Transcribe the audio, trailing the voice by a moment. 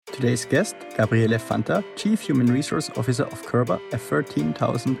Today's guest, Gabriele Fanta, Chief Human Resource Officer of Körber, a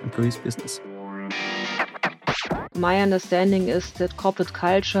 13,000 employees business. My understanding is that corporate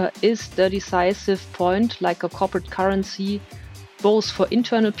culture is the decisive point, like a corporate currency, both for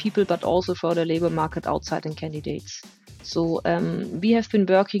internal people but also for the labor market outside and candidates. So we have been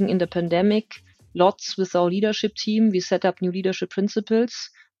working in the pandemic lots with our leadership team. We set up new leadership principles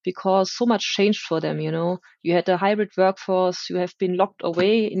because so much changed for them. You had a hybrid workforce, you have been locked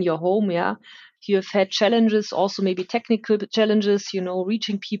away in your home. You have had challenges, also maybe technical challenges,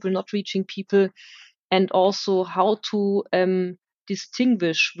 reaching people, not reaching people, and also how to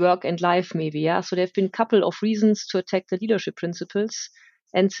distinguish work and life maybe. So there have been a couple of reasons to attack the leadership principles.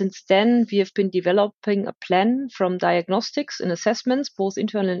 And since then, we have been developing a plan from diagnostics and assessments, both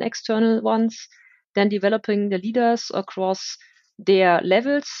internal and external ones, then developing the leaders across their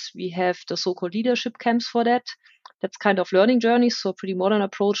levels. We have the so-called leadership camps for that. That's kind of learning journeys, so a pretty modern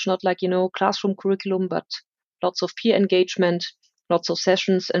approach, not like, classroom curriculum, but lots of peer engagement, lots of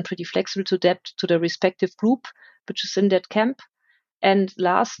sessions, and pretty flexible to adapt to the respective group, which is in that camp. And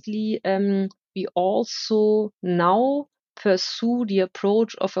lastly, we also now pursue the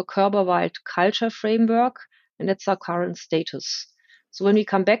approach of a Körber-wide culture framework, and that's our current status. So when we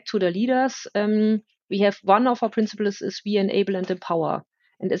come back to the leaders, we have one of our principles is we enable and empower.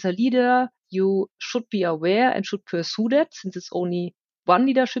 And as a leader, you should be aware and should pursue that, since it's only one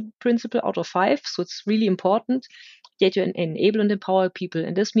leadership principle out of 5. So it's really important that you enable and empower people.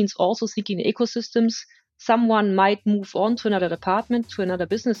 And this means also thinking in ecosystems. Someone might move on to another department, to another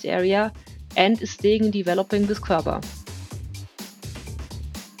business area, and is staying and developing with Körber.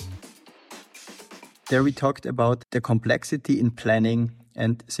 There we talked about the complexity in planning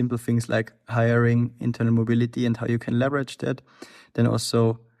and simple things like hiring, internal mobility, and how you can leverage that. Then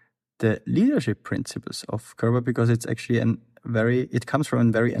also the leadership principles of Körber, because it's actually it comes from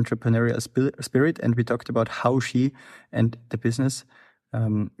a very entrepreneurial spirit. And we talked about how she and the business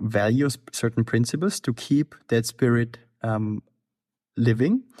values certain principles to keep that spirit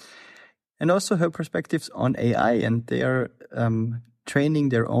living. And also her perspectives on AI, and they are training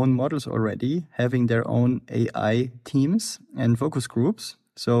their own models already, having their own AI teams and focus groups.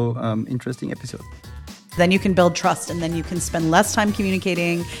 So interesting episode. Then you can build trust, and then you can spend less time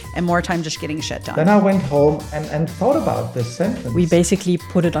communicating and more time just getting shit done. Then I went home and thought about this sentence. We basically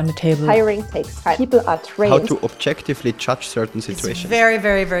put it on the table. Hiring takes time. People are trained. How to objectively judge certain situations. It's very,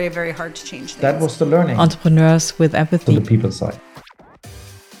 very, very, very hard to change things. That was the learning. Entrepreneurs with empathy. To the people side.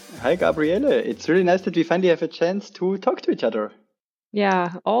 Hi, Gabriele. It's really nice that we finally have a chance to talk to each other.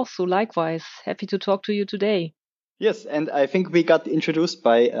 Yeah, also likewise. Happy to talk to you today. Yes, and I think we got introduced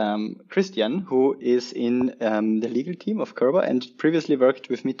by Christian, who is in the legal team of Körber and previously worked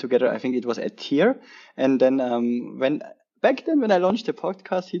with me together. I think it was at TIER. And then when I launched the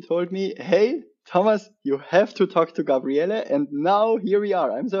podcast, he told me, "Hey, Thomas, you have to talk to Gabriele." And now here we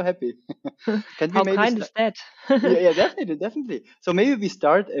are. I'm so happy. How kind is that? yeah, definitely. So maybe we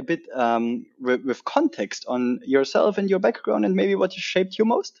start a bit with context on yourself and your background and maybe what shaped you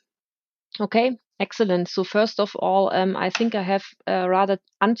most. Okay, excellent. So first of all, I think I have a rather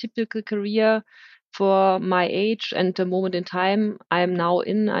untypical career for my age and the moment in time I am now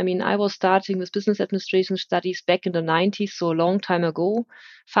in. I was starting with business administration studies back in the 90s, so a long time ago.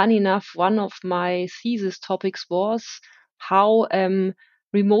 Funny enough, one of my thesis topics was how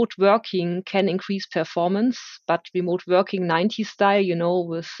remote working can increase performance, but remote working 90s style,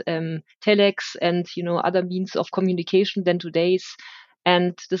 with telex and, other means of communication than today's.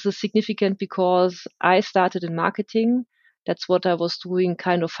 And this is significant because I started in marketing. That's what I was doing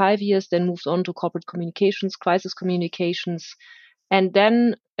kind of 5 years, then moved on to corporate communications, crisis communications, and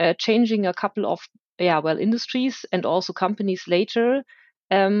then changing a couple of industries and also companies later.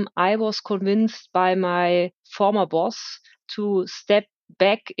 I was convinced by my former boss to step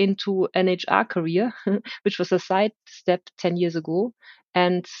back into an HR career, which was a side step 10 years ago.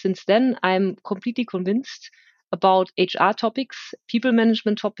 And since then, I'm completely convinced about HR topics, people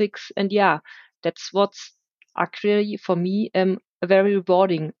management topics. And that's what's actually for me a very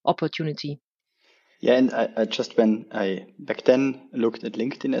rewarding opportunity. Yeah, and I just when I back then looked at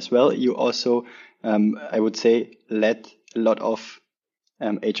LinkedIn as well, you also, I would say, led a lot of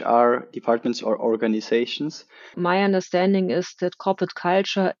HR departments or organizations. My understanding is that corporate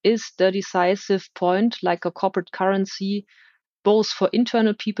culture is the decisive point, like a corporate currency, both for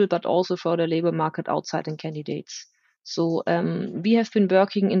internal people, but also for the labor market outside and candidates. So we have been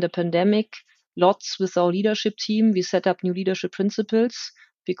working in the pandemic lots with our leadership team. We set up new leadership principles,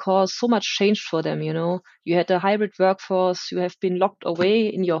 because so much changed for them. You had a hybrid workforce, you have been locked away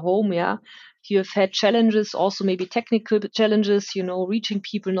in your home. You have had challenges, also maybe technical challenges, reaching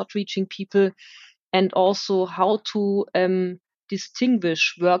people, not reaching people, and also how to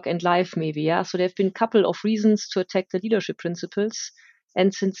distinguish work and life maybe. So there have been a couple of reasons to attack the leadership principles.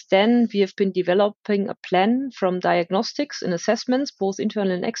 And since then, we have been developing a plan from diagnostics and assessments, both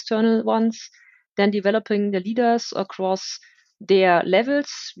internal and external ones, then developing the leaders across their levels.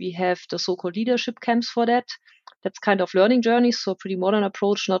 We have the so-called leadership camps for that. That's kind of learning journeys, so a pretty modern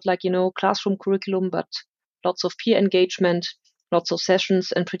approach, not like, classroom curriculum, but lots of peer engagement, lots of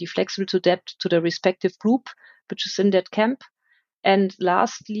sessions, and pretty flexible to adapt to the respective group, which is in that camp. And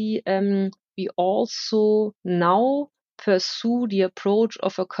lastly, we also now pursue the approach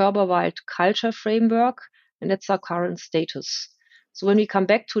of a Körber-wide culture framework, and that's our current status. So when we come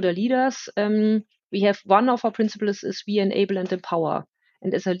back to the leaders, we have one of our principles is we enable and empower.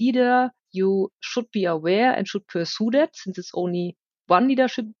 And as a leader, you should be aware and should pursue that, since it's only one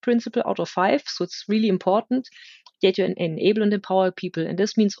leadership principle out of 5. So it's really important that you enable and empower people. And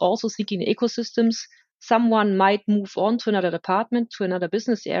this means also thinking ecosystems. Someone might move on to another department, to another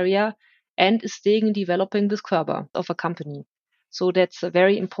business area, and is staying and developing with Körber of a company. So that's a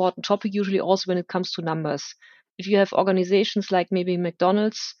very important topic, usually also when it comes to numbers. If you have organizations like maybe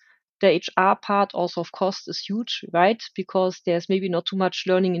McDonald's, the HR part also of cost is huge, right? Because there's maybe not too much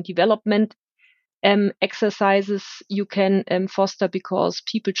learning and development exercises you can foster, because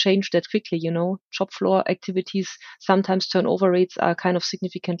people change that quickly, shop floor activities, sometimes turnover rates are kind of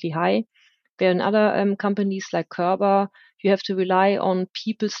significantly high. Where in other companies like Körber, you have to rely on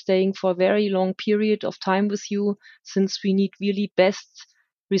people staying for a very long period of time with you, since we need really best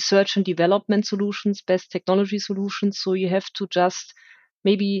research and development solutions, best technology solutions. So you have to just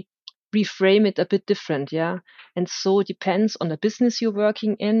maybe reframe it a bit different, And so it depends on the business you're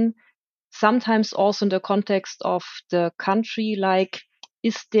working in. Sometimes also in the context of the country, like,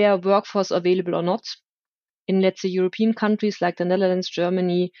 is there workforce available or not? In, let's say, European countries like the Netherlands,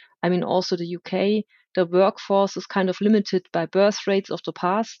 Germany, also the UK, the workforce is kind of limited by birth rates of the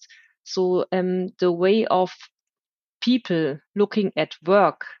past. So the way of people looking at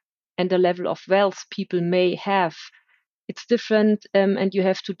work and the level of wealth people may have, it's different, and you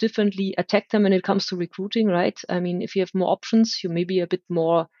have to differently attack them when it comes to recruiting, right? If you have more options, you may be a bit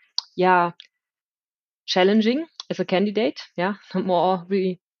more, challenging as a candidate.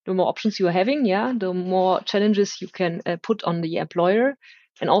 The more options you are having, the more challenges you can put on the employer.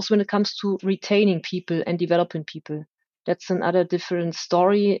 And also when it comes to retaining people and developing people, that's another different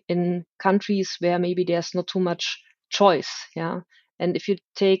story in countries where maybe there's not too much choice. And if you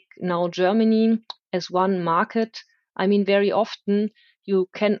take now Germany as one market, very often you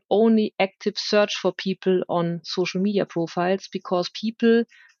can only active search for people on social media profiles, because people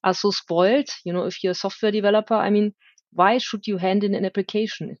are so spoiled. If you're a software developer, why should you hand in an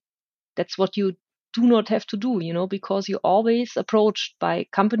application? That's what you do not have to do, because you're always approached by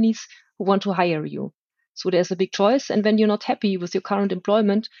companies who want to hire you. So there's a big choice. And when you're not happy with your current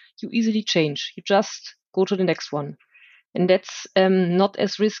employment, you easily change. You just go to the next one. And that's not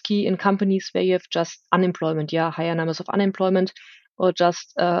as risky in companies where you have just unemployment, higher numbers of unemployment, or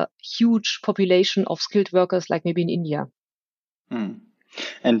just a huge population of skilled workers, like maybe in India.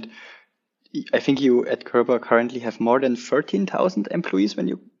 And I think you at Körber currently have more than 13,000 employees when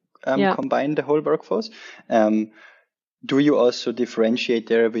you combine the whole workforce. Do you also differentiate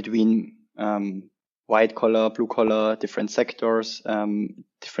there between white collar, blue collar, different sectors,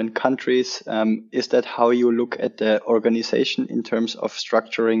 different countries? Is that how you look at the organization in terms of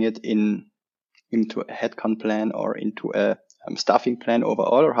structuring it into a headcount plan or into a staffing plan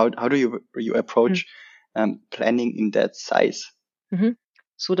overall? Or how do you approach planning in that size? Mm-hmm.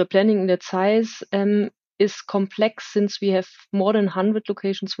 So the planning in that size is complex, since we have more than 100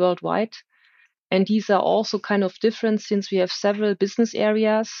 locations worldwide. And these are also kind of different, since we have several business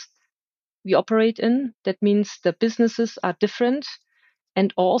areas we operate in. That means the businesses are different.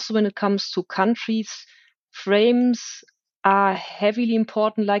 And also when it comes to countries, frames are heavily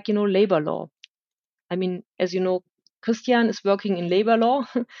important, like, labor law. As you know, Christian is working in labor law.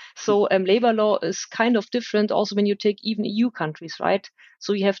 So labor law is kind of different also when you take even EU countries, right?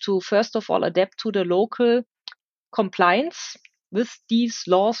 So you have to, first of all, adapt to the local compliance with these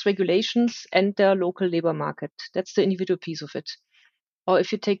laws, regulations, and the local labor market. That's the individual piece of it. Or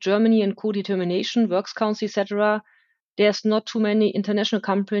if you take Germany and co-determination, works council, etc., there's not too many international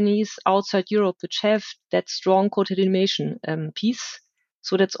companies outside Europe which have that strong co-determination piece.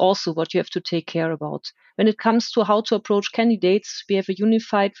 So that's also what you have to take care about. When it comes to how to approach candidates, we have a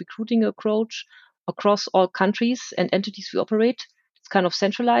unified recruiting approach across all countries and entities we operate. It's kind of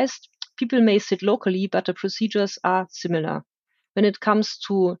centralized. People may sit locally, but the procedures are similar. When it comes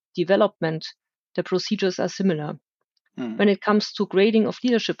to development, the procedures are similar. When it comes to grading of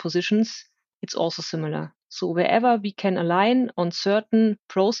leadership positions, it's also similar. So wherever we can align on certain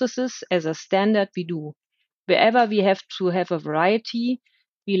processes as a standard, we do. Wherever we have to have a variety,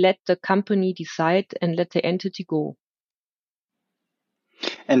 we let the company decide and let the entity go.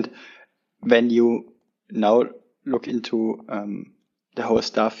 And when you now look into the whole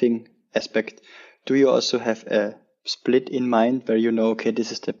staffing aspect, do you also have a split in mind where you know, okay,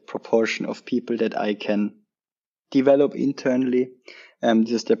 this is the proportion of people that I can develop internally.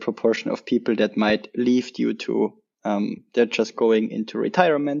 This is the proportion of people that might leave due to they're just going into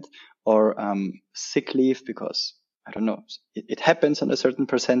retirement or sick leave because, I don't know, it happens on a certain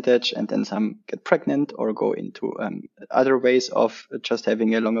percentage, and then some get pregnant or go into other ways of just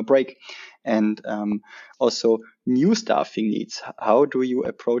having a longer break. And also new staffing needs. How do you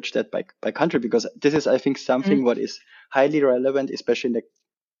approach that by country? Because this is, I think, something what is highly relevant, especially in the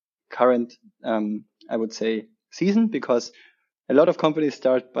current, I would say, season, because a lot of companies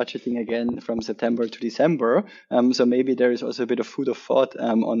start budgeting again from September to December. So maybe there is also a bit of food of thought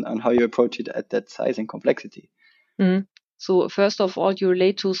on how you approach it at that size and complexity. So first of all, you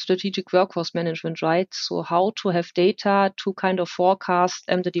relate to strategic workforce management, right? So how to have data to kind of forecast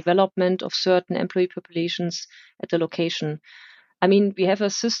the development of certain employee populations at the location. I mean, we have a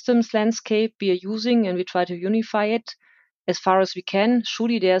systems landscape we are using and we try to unify it as far as we can.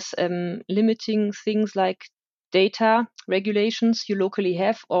 Surely there's limiting things like data regulations you locally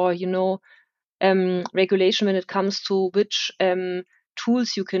have, or, regulation when it comes to which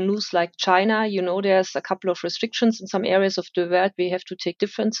tools you can use, like China. There's a couple of restrictions in some areas of the world. We have to take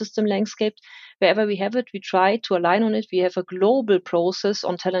different system landscapes. Wherever we have it, we try to align on it. We have a global process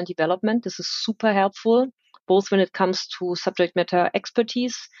on talent development. This is super helpful, both when it comes to subject matter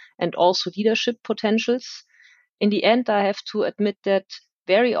expertise and also leadership potentials. In the end, I have to admit that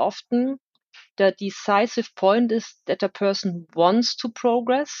very often the decisive point is that a person wants to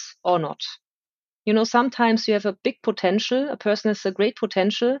progress or not. Sometimes you have a big potential, a person has a great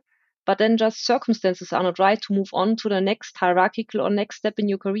potential, but then just circumstances are not right to move on to the next hierarchical or next step in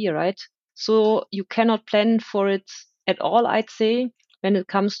your career, right? So you cannot plan for it at all, I'd say, when it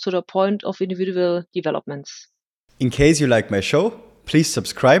comes to the point of individual developments. In case you like my show, please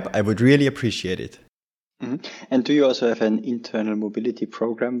subscribe. I would really appreciate it. And do you also have an internal mobility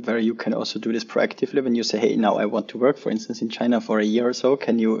program where you can also do this proactively when you say, hey, now I want to work, for instance, in China for a year or so?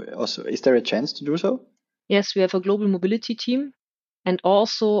 Is there a chance to do so? Yes, we have a global mobility team, and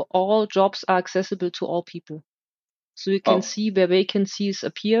also all jobs are accessible to all people. So you can see where vacancies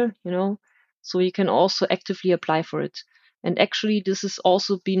appear, so you can also actively apply for it. And actually, this is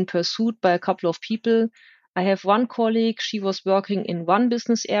also being pursued by a couple of people. I have one colleague, she was working in one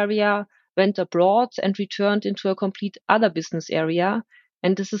business area, went abroad and returned into a complete other business area.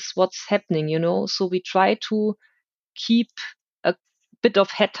 And this is what's happening, So we try to keep a bit of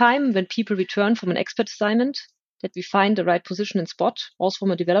head time when people return from an expert assignment, that we find the right position and spot, also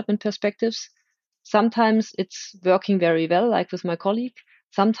from a development perspective. Sometimes it's working very well, like with my colleague.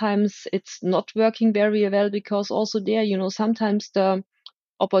 Sometimes it's not working very well because also there, sometimes the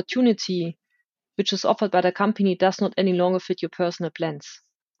opportunity which is offered by the company does not any longer fit your personal plans.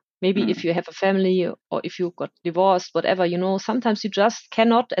 Maybe if you have a family or if you got divorced, whatever, sometimes you just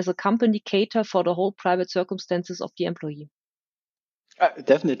cannot, as a company, cater for the whole private circumstances of the employee.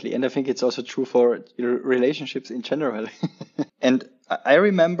 Definitely. And I think it's also true for relationships in general. And I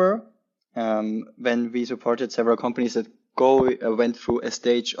remember when we supported several companies that went through a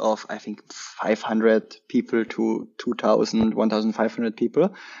stage of, I think, 500 people to 2,000, 1,500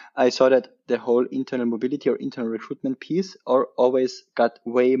 people. I saw that the whole internal mobility or internal recruitment piece always got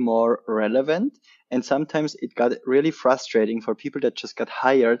way more relevant. And sometimes it got really frustrating for people that just got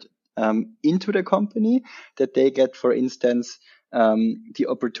hired into the company, that they get, for instance, the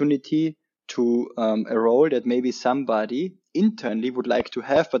opportunity to a role that maybe somebody internally would like to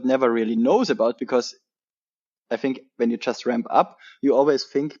have but never really knows about, because I think when you just ramp up, you always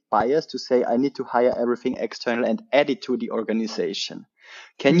think bias to say, I need to hire everything external and add it to the organization.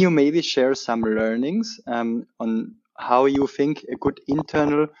 Can you maybe share some learnings on how you think a good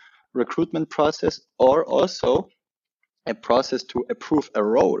internal recruitment process, or also a process to approve a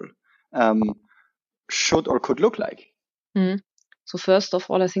role, should or could look like? So first of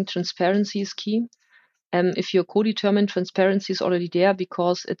all, I think transparency is key. If you're co-determined, transparency is already there,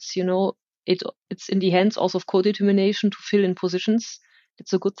 because it's, it's in the hands also of co-determination to fill in positions.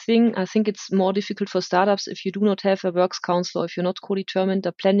 It's a good thing. I think it's more difficult for startups if you do not have a works council, or if you're not co-determined.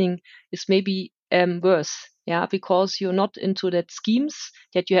 The planning is maybe worse Yeah, because you're not into that schemes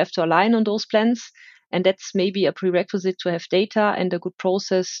that you have to align on those plans. And that's maybe a prerequisite to have data and a good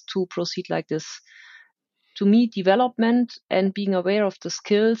process to proceed like this. To me, development and being aware of the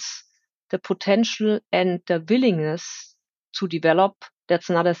skills, the potential and the willingness to develop, that's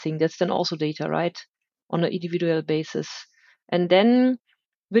another thing. That's then also data, right? On an individual basis. And then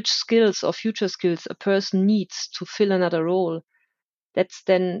which skills or future skills a person needs to fill another role. That's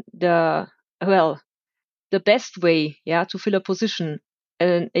then the best way, to fill a position.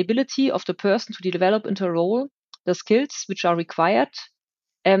 An ability of the person to develop into a role, the skills which are required,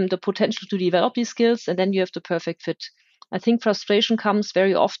 the potential to develop these skills, and then you have the perfect fit. I think frustration comes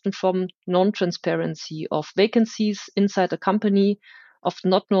very often from non-transparency of vacancies inside the company, of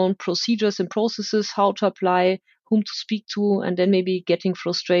not known procedures and processes, how to apply, whom to speak to, and then maybe getting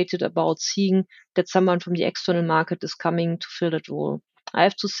frustrated about seeing that someone from the external market is coming to fill that role. I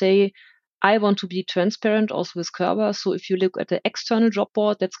have to say, I want to be transparent also with Körber. So if you look at the external job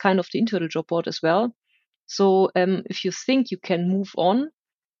board, that's kind of the internal job board as well. So if you think you can move on,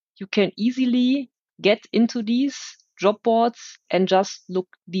 you can easily get into these job boards and just look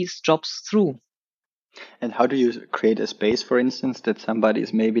these jobs through. And how do you create a space, for instance, that somebody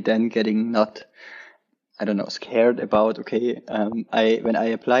is maybe then getting not, I don't know, scared about, okay, when I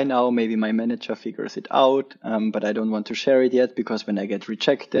apply now, maybe my manager figures it out, but I don't want to share it yet because when I get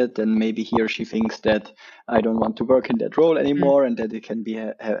rejected, then maybe he or she thinks that I don't want to work in that role anymore and that it can be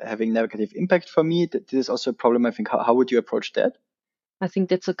having negative impact for me. This is also a problem, I think. How would you approach that? I think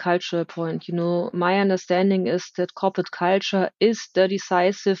that's a cultural point. My understanding is that corporate culture is the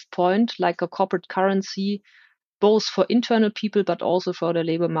decisive point, like a corporate currency, both for internal people, but also for the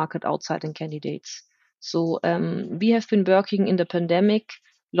labor market outside and candidates. So we have been working in the pandemic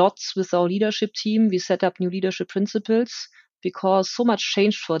lots with our leadership team. We set up new leadership principles because so much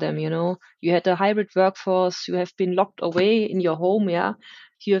changed for them. You had a hybrid workforce. You have been locked away in your home. Yeah.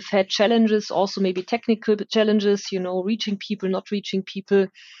 You have had challenges, also maybe technical challenges, reaching people, not reaching people,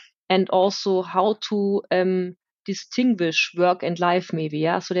 and also how to distinguish work and life maybe.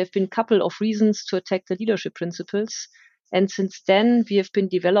 Yeah. So there have been a couple of reasons to attack the leadership principles. And since then, we have been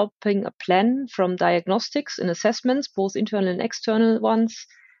developing a plan from diagnostics and assessments, both internal and external ones,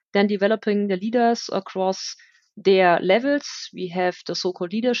 then developing the leaders across their levels. We have the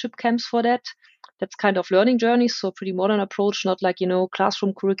so-called leadership camps for that. That's kind of learning journeys, so a pretty modern approach, not like,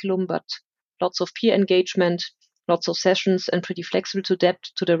 classroom curriculum, but lots of peer engagement, lots of sessions, and pretty flexible to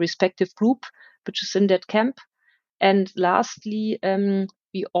adapt to the respective group, which is in that camp. And lastly,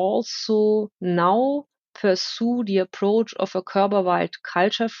 we also now pursue the approach of a Körber-wide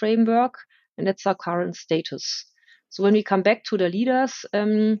culture framework, and that's our current status. So when we come back to the leaders,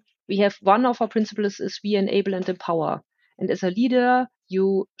 we have one of our principles is we enable and empower. And as a leader,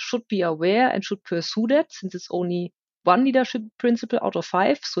 you should be aware and should pursue that, since it's only one leadership principle out of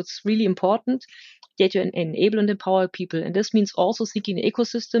 5. So it's really important that you enable and empower people. And this means also thinking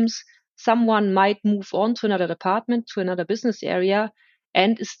ecosystems. Someone might move on to another department, to another business area,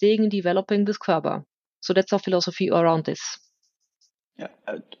 and is staying and developing with Körber. So that's our philosophy around this. Yeah,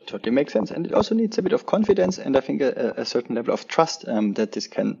 totally makes sense. And it also needs a bit of confidence and I think a certain level of trust that this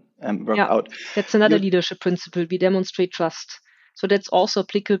can work out. That's another leadership principle. We demonstrate trust. So that's also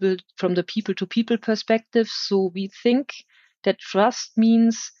applicable from the people to people perspective. So we think that trust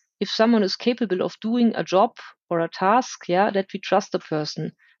means if someone is capable of doing a job or a task, that we trust the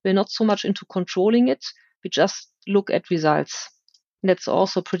person. We're not so much into controlling it. We just look at results. And that's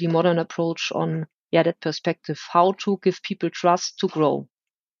also a pretty modern approach on that perspective, how to give people trust to grow.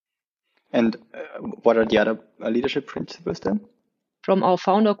 And what are the other leadership principles then? From our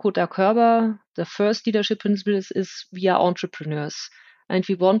founder, Körber, the first leadership principle is we are entrepreneurs. And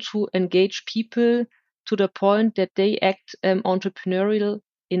we want to engage people to the point that they act entrepreneurial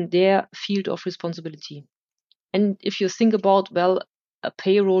in their field of responsibility. And if you think about, a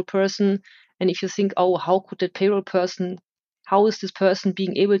payroll person, and if you think, how could that payroll person, how is this person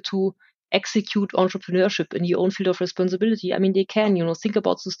being able to execute entrepreneurship in your own field of responsibility? I mean, they can, think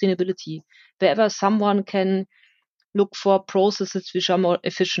about sustainability. Wherever someone can look for processes which are more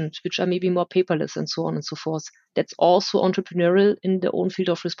efficient, which are maybe more paperless and so on and so forth. That's also entrepreneurial in their own field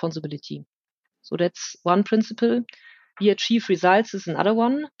of responsibility. So that's one principle. We achieve results is another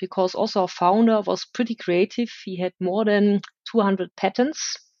one, because also our founder was pretty creative. He had more than 200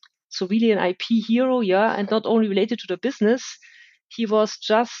 patents. So really an IP hero, and not only related to the business. He was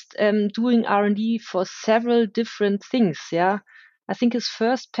just doing R&D for several different things, I think his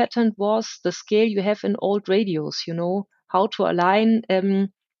first patent was the scale you have in old radios, how to align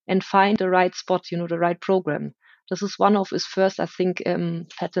and find the right spot, the right program. This is one of his first, I think,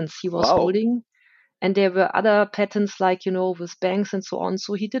 patents he was holding. And there were other patterns like, with banks and so on.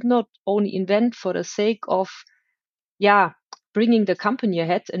 So he did not only invent for the sake of, bringing the company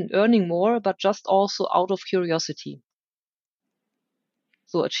ahead and earning more, but just also out of curiosity.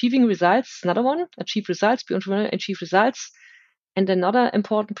 So achieving results, another one, achieve results, be entrepreneurial, achieve results. And another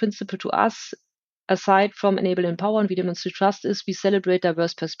important principle to us, aside from enable, empower, and we demonstrate trust, is we celebrate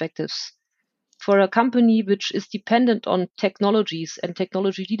diverse perspectives. For a company which is dependent on technologies and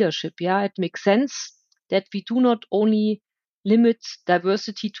technology leadership, it makes sense that we do not only limit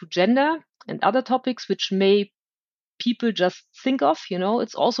diversity to gender and other topics which may people just think of,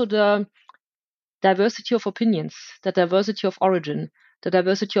 it's also the diversity of opinions, the diversity of origin, the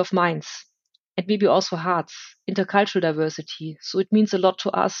diversity of minds, and maybe also hearts, intercultural diversity. So it means a lot to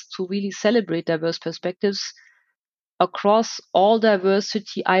us to really celebrate diverse perspectives across all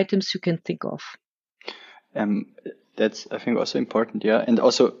diversity items you can think of. That's, I think, also important, and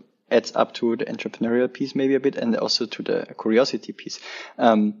also adds up to the entrepreneurial piece maybe a bit, and also to the curiosity piece.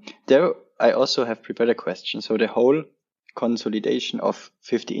 There, I also have prepared a question. So the whole consolidation of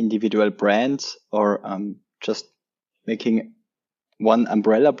 50 individual brands, or just making one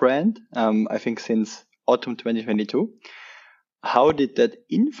umbrella brand, I think since autumn 2022, how did that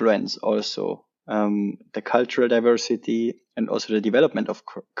influence also the cultural diversity and also the development of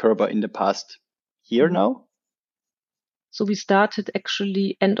Körber in the past year now? So we started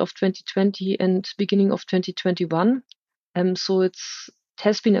actually end of 2020 and beginning of 2021. So it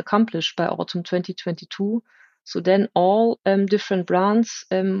has been accomplished by autumn 2022. So then all different brands,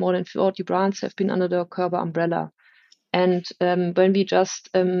 more than 40 brands, have been under the Körber umbrella. And when we just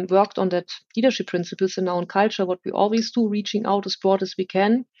worked on that leadership principles and now on culture, what we always do, reaching out as broad as we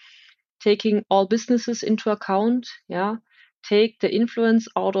can, taking all businesses into account, take the influence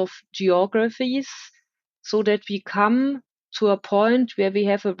out of geographies, so that we come to a point where we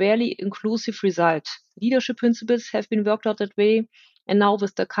have a very inclusive result. Leadership principles have been worked out that way. And now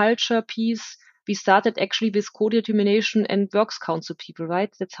with the culture piece, we started actually with co-determination and works council people,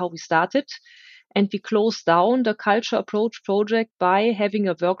 right? That's how we started. And we closed down the culture approach project by having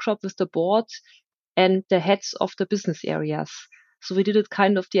a workshop with the board and the heads of the business areas. So we did it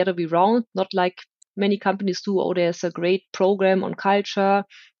kind of the other way around, not like many companies do. Oh, there's a great program on culture,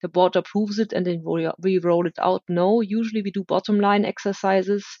 the board approves it, and then we roll it out. No, usually we do bottom line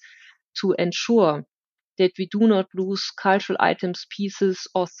exercises to ensure that we do not lose cultural items, pieces,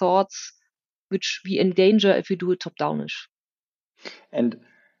 or thoughts which we endanger if we do it top-downish. And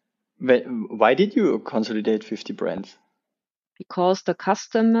why did you consolidate 50 brands? Because the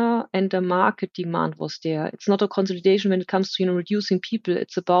customer and the market demand was there. It's not a consolidation when it comes to reducing people.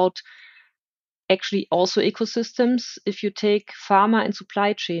 It's about actually also ecosystems. If you take pharma and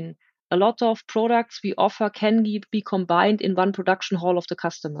supply chain, a lot of products we offer can be combined in one production hall of the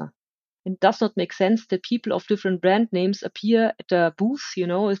customer. It does not make sense that people of different brand names appear at the booth,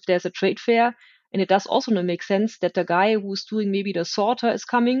 if there's a trade fair. And it does also not make sense that the guy who's doing maybe the sorter is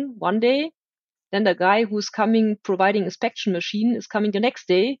coming one day, then the guy who's coming providing inspection machine is coming the next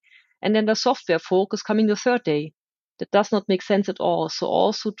day, and then the software folk is coming the third day. That does not make sense at all. So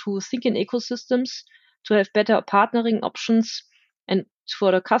also to think in ecosystems, to have better partnering options, and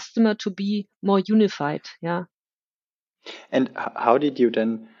for the customer to be more unified. And how did you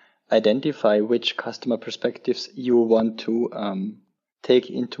then identify which customer perspectives you want to take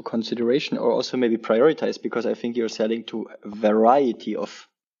into consideration, or also maybe prioritize? Because I think you're selling to a variety of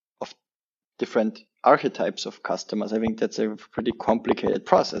different archetypes of customers. I think that's a pretty complicated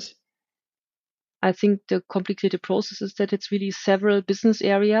process. I think the complicated process is that it's really several business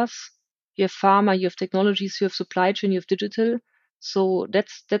areas. You have pharma, you have technologies, you have supply chain, you have digital. So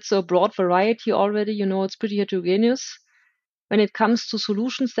that's a broad variety already. It's pretty heterogeneous. When it comes to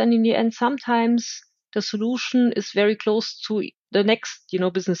solutions, then in the end, sometimes the solution is very close to the next,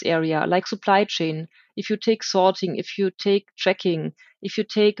 business area, like supply chain. If you take sorting, if you take tracking, if you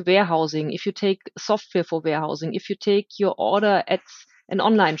take warehousing, if you take software for warehousing, if you take your order at an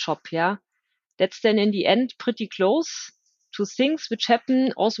online shop, that's then in the end pretty close to things which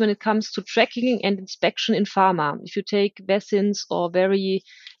happen also when it comes to tracking and inspection in pharma. If you take vaccines or very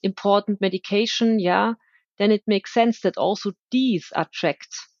important medication, then it makes sense that also these are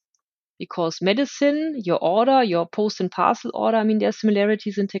tracked. Because medicine, your order, your post and parcel order, there are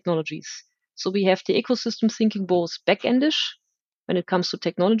similarities in technologies. So we have the ecosystem thinking both back-endish when it comes to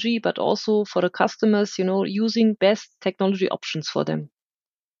technology, but also for the customers, using best technology options for them.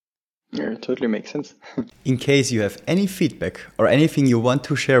 Yeah, it totally makes sense. In case you have any feedback or anything you want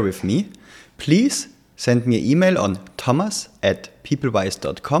to share with me, please send me an email on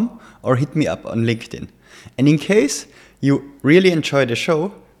thomas@peoplewise.com or hit me up on LinkedIn. And in case you really enjoy the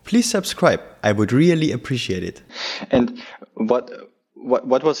show, please subscribe I would really appreciate it. And what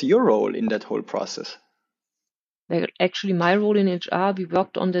was your role in that whole process? Actually, my role in HR, we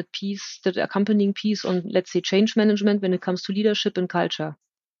worked on that piece, that accompanying piece on, let's say, change management when it comes to leadership and culture,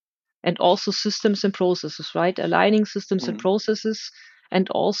 and also systems and processes, right? Aligning systems and processes, and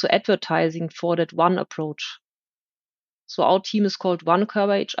also advertising for that one approach. So our team is called One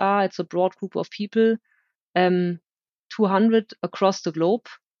Körber HR. It's a broad group of people, 200 across the globe,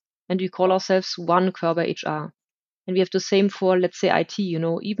 and we call ourselves One Körber HR. And we have the same for, let's say, IT,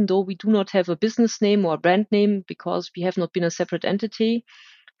 even though we do not have a business name or a brand name because we have not been a separate entity,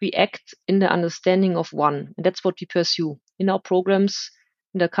 we act in the understanding of one. And that's what we pursue in our programs,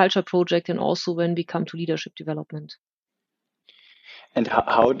 in the culture project, and also when we come to leadership development. And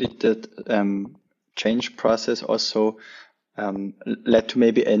how did that change process also led to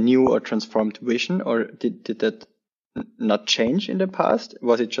maybe a new or transformed vision, or did that not change in the past?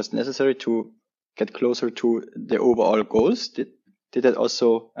 Was it just necessary to get closer to the overall goals? Did that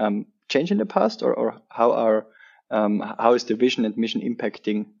also change in the past, or how is the vision and mission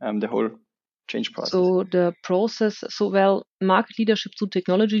impacting the whole change process? So the process, market leadership to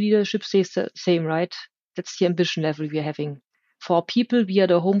technology leadership stays the same, right? That's the ambition level we're having. For people, we are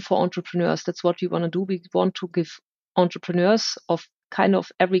the home for entrepreneurs. That's what we want to do. We want to give entrepreneurs of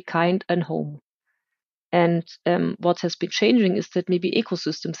every kind a home. And what has been changing is that maybe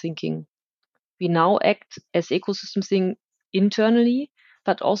ecosystem thinking. We now act as ecosystem thinking internally,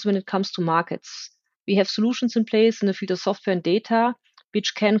 but also when it comes to markets. We have solutions in place in the field of software and data,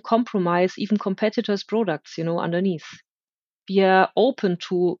 which can compromise even competitors' products, underneath. We are open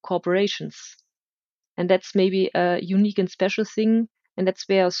to corporations. And that's maybe a unique and special thing. And that's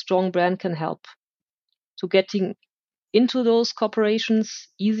where a strong brand can help. So getting into those corporations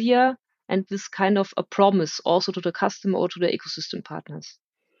easier, and this kind of a promise also to the customer or to the ecosystem partners.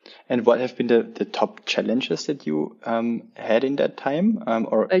 And what have been the top challenges that you had in that time?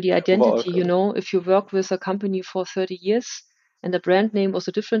 Well, the identity, if you work with a company for 30 years and the brand name was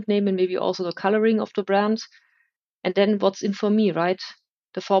a different name and maybe also the coloring of the brand, and then what's in for me, right?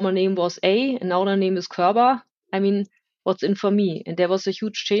 The former name was A and now the name is Körber. I mean, what's in for me? And there was a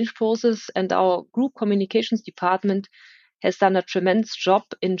huge change process, and our group communications department has done a tremendous job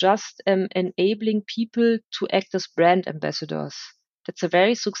in just enabling people to act as brand ambassadors. That's a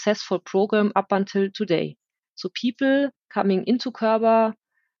very successful program up until today. So people coming into Körber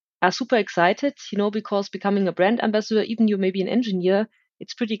are super excited, because becoming a brand ambassador, even you may be an engineer,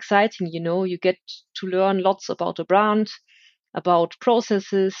 it's pretty exciting, you get to learn lots about the brand, about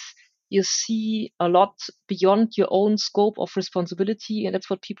processes. You see a lot beyond your own scope of responsibility, and that's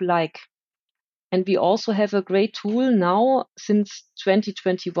what people like. And we also have a great tool now since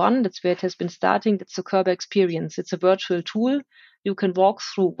 2021. That's where it has been starting. That's the Körber experience. It's a virtual tool. You can walk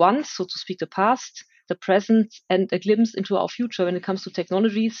through once, so to speak, the past, the present, and a glimpse into our future when it comes to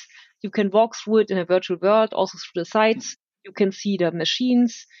technologies. You can walk through it in a virtual world, also through the sites. You can see the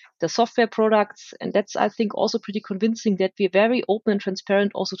machines, the software products. And that's, I think, also pretty convincing that we're very open and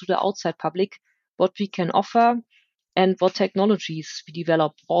transparent also to the outside public, what we can offer and what technologies we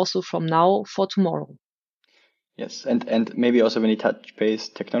develop also from now for tomorrow. Yes, and maybe also when you touch base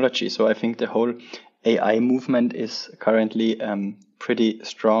technology. So I think the whole AI movement is currently pretty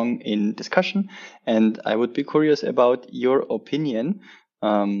strong in discussion, and I would be curious about your opinion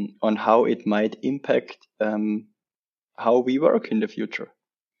on how it might impact how we work in the future.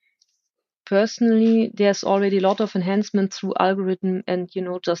 Personally, there's already a lot of enhancement through algorithm and,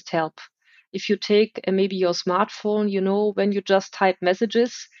 just help. If you take maybe your smartphone, when you just type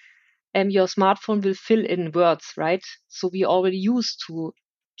messages, your smartphone will fill in words, right? So we already used to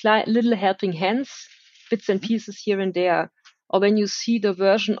little helping hands, bits and pieces here and there. Or when you see the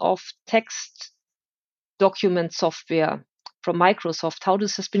version of text document software from Microsoft, how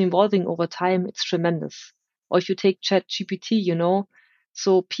this has been evolving over time, it's tremendous. Or if you take ChatGPT,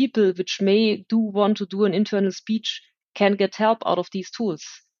 so people which may want to do an internal speech can get help out of these tools.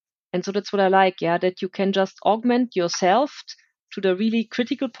 And so that's what I like, that you can just augment yourself to the really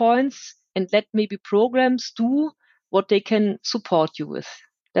critical points and let maybe programs do what they can support you with.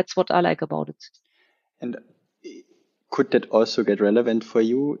 That's what I like about it. And could that also get relevant for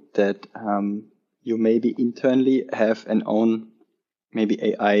you that you maybe internally have an own maybe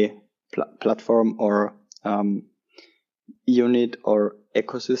AI platform or unit or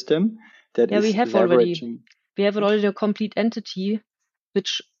ecosystem that is leveraging? We have already a complete entity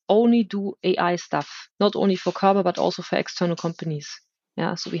which only do AI stuff, not only for Körber, but also for external companies.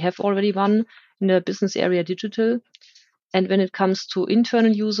 Yeah, so we have already one in the business area digital. And when it comes to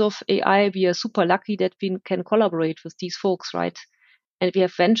internal use of AI, we are super lucky that we can collaborate with these folks, right? And we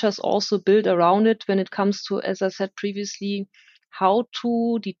have ventures also built around it when it comes to, as I said previously, how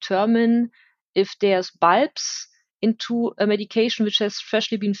to determine if there's bulbs into a medication which has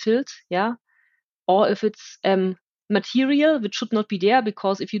freshly been filled, yeah, or if it's material which should not be there,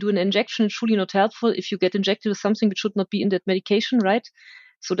 because if you do an injection, it's truly not helpful if you get injected with something which should not be in that medication, right?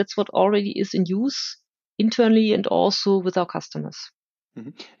 So that's what already is in use internally and also with our customers.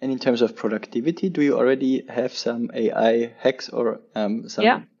 Mm-hmm. And in terms of productivity, do you already have some AI hacks or some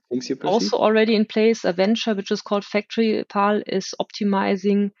things you perceive? Also already in place, a venture which is called Factory PAL is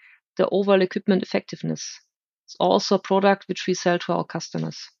optimizing the overall equipment effectiveness. It's also a product which we sell to our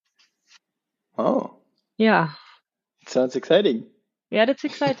customers. Oh. Yeah. It sounds exciting. Yeah, that's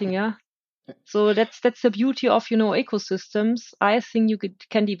exciting, yeah. So that's the beauty of, ecosystems. I think you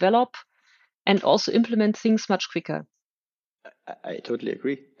can develop and also implement things much quicker. I totally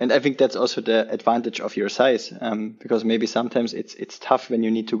agree. And I think that's also the advantage of your size, because maybe sometimes it's tough when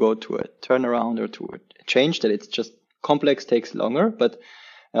you need to go to a turnaround or to a change, that it's just complex, takes longer, but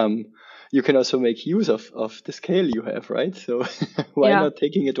you can also make use of the scale you have, right? So why not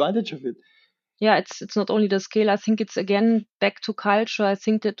taking advantage of it? Yeah, it's not only the scale. I think it's again back to culture. I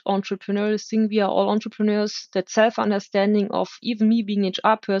think that entrepreneurial thing, we are all entrepreneurs, that self-understanding of even me being an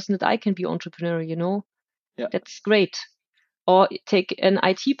HR person, that I can be entrepreneur, Yeah. That's great. Or take an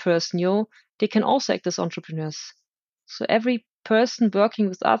IT person, they can also act as entrepreneurs. So every person working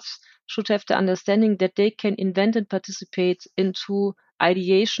with us should have the understanding that they can invent and participate into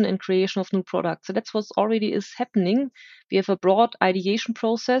ideation and creation of new products. So that's what already is happening. We have a broad ideation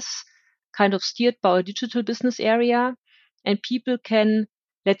process, kind of steered by a digital business area, and people can,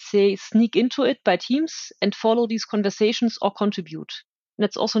 let's say, sneak into it by teams and follow these conversations or contribute. And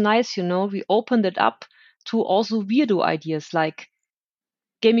that's also nice, we open that up to also weirdo ideas like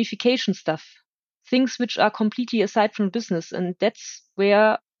gamification stuff, things which are completely aside from business. And that's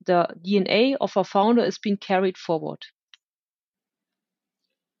where the DNA of our founder is being carried forward.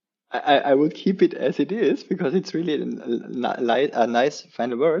 I would keep it as it is because it's really a nice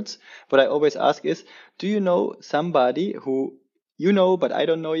final words. What I always ask is, do you know somebody who you know, but I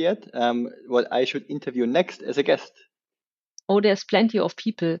don't know yet, what I should interview next as a guest? Oh, there's plenty of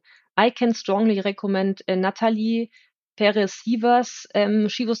people. I can strongly recommend Natalie Perez-Sivas.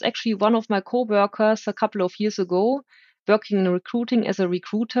 She was actually one of my co-workers a couple of years ago, working in recruiting as a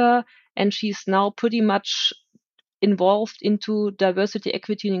recruiter, and she's now pretty much involved into diversity,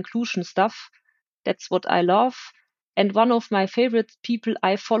 equity, and inclusion stuff. That's what I love. And one of my favorite people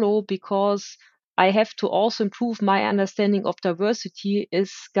I follow, because I have to also improve my understanding of diversity,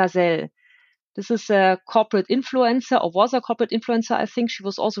 is Gazelle. This is a corporate influencer, or was a corporate influencer. I think she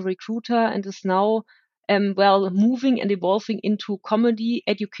was also a recruiter and is now, moving and evolving into comedy,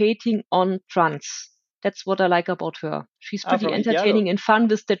 educating on trans. That's what I like about her. She's pretty entertaining and fun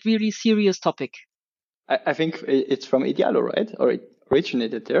with that really serious topic. I think it's from Idealo, right? Or it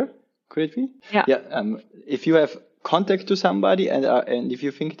originated there. Could it be? Yeah. If you have contact to somebody and if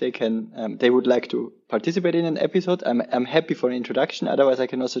you think they would like to participate in an episode, I'm happy for an introduction. Otherwise, I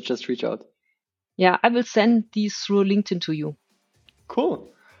can also just reach out. Yeah, I will send these through LinkedIn to you.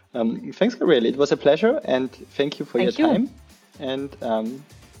 Cool. Thanks, Gabriele. It was a pleasure, and thank you for your time. And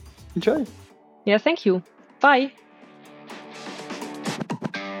enjoy. Yeah, thank you. Bye.